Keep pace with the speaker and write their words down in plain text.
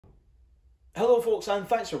Hello folks, and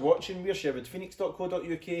thanks for watching. We're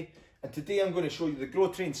Sherwood.phoenix.co.uk, and today I'm going to show you the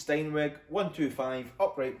Grotrian Steinweg 125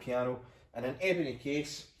 upright piano in an ebony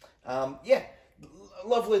case. Yeah,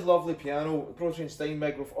 lovely piano. Grotrian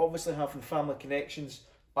Steinweg, we've obviously having family connections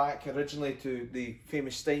back originally to the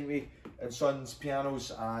famous Steinway and Sons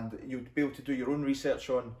pianos, and you'd be able to do your own research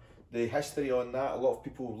on the history on that. A lot of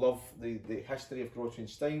people love the history of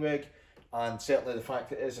Grotrian Steinweg, and certainly the fact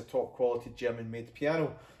that it is a top quality German made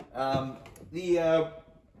piano.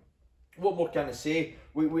 What more can I say?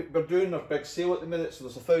 We're doing our big sale at the minute, so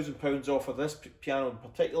there's £1,000 off of this piano in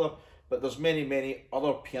particular, but there's many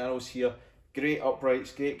other pianos here. Great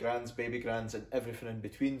uprights, great grands, baby grands, and everything in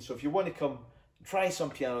between. So if you want to come try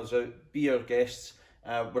some pianos out, be our guests.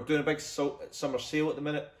 We're doing a big summer sale at the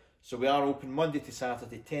minute, so we are open Monday to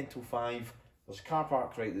Saturday 10 till 5. There's a car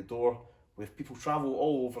park right at the door. With people travel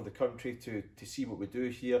all over the country to see what we do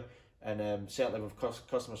here, and certainly with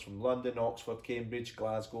customers from London, Oxford, Cambridge,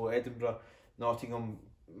 Glasgow, Edinburgh, Nottingham,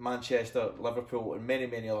 Manchester, Liverpool, and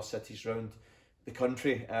many other cities around the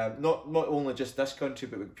country. Not only just this country,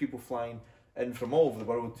 but with people flying in from all over the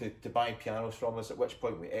world to buy pianos from us, at which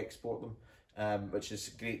point we export them, which is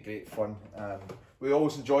great fun. We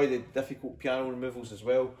always enjoy the difficult piano removals as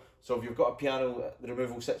well, so if you've got a piano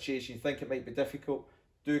removal situation you think it might be difficult,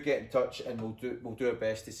 do get in touch and we'll do our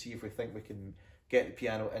best to see if we think we can get the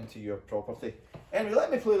piano into your property. Anyway,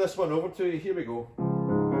 let me play this one over to you. Here we go.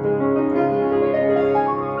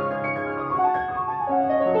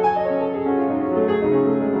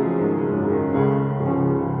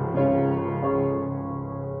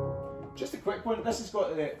 Just a quick one. This has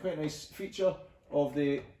got quite a nice feature of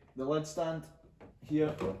the lid stand here,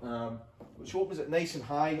 which opens it nice and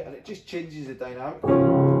high, and it just changes the dynamic.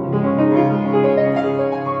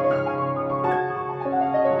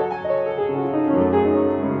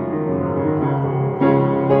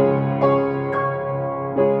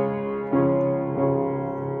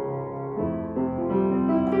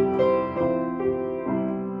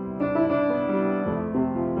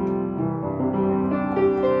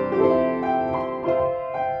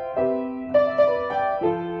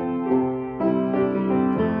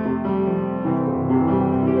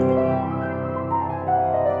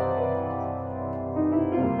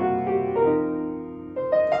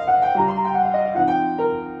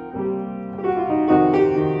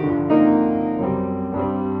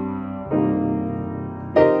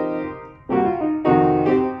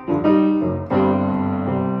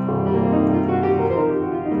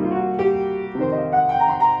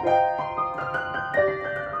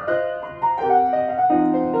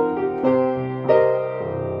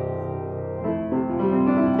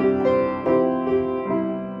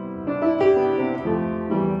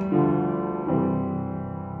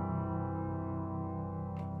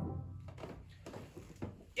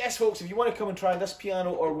 Yes folks, if you want to come and try this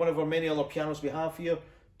piano or one of our many other pianos we have here,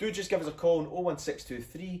 do just give us a call on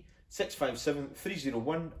 01623 657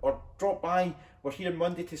 301 or drop by. We're here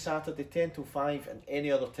Monday to Saturday 10 till 5 and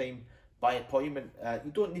any other time by appointment.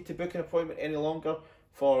 You don't need to book an appointment any longer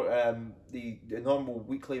for the normal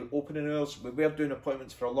weekly opening hours. We're doing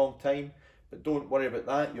appointments for a long time, but don't worry about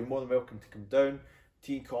that. You're more than welcome to come down.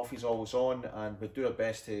 Tea and coffee's always on, and we'll do our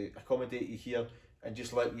best to accommodate you here and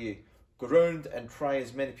just let you go round and try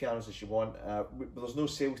as many pianos as you want. There's no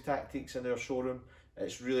sales tactics in our showroom.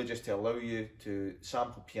 It's really just to allow you to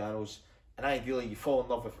sample pianos, and ideally you fall in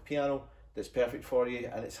love with a piano that's perfect for you.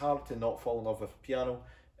 And it's hard to not fall in love with a piano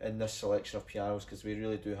in this selection of pianos, because we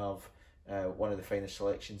really do have one of the finest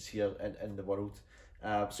selections here in the world.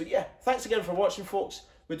 So yeah, thanks again for watching folks.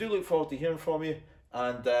 We do look forward to hearing from you,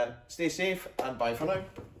 and stay safe and bye for now.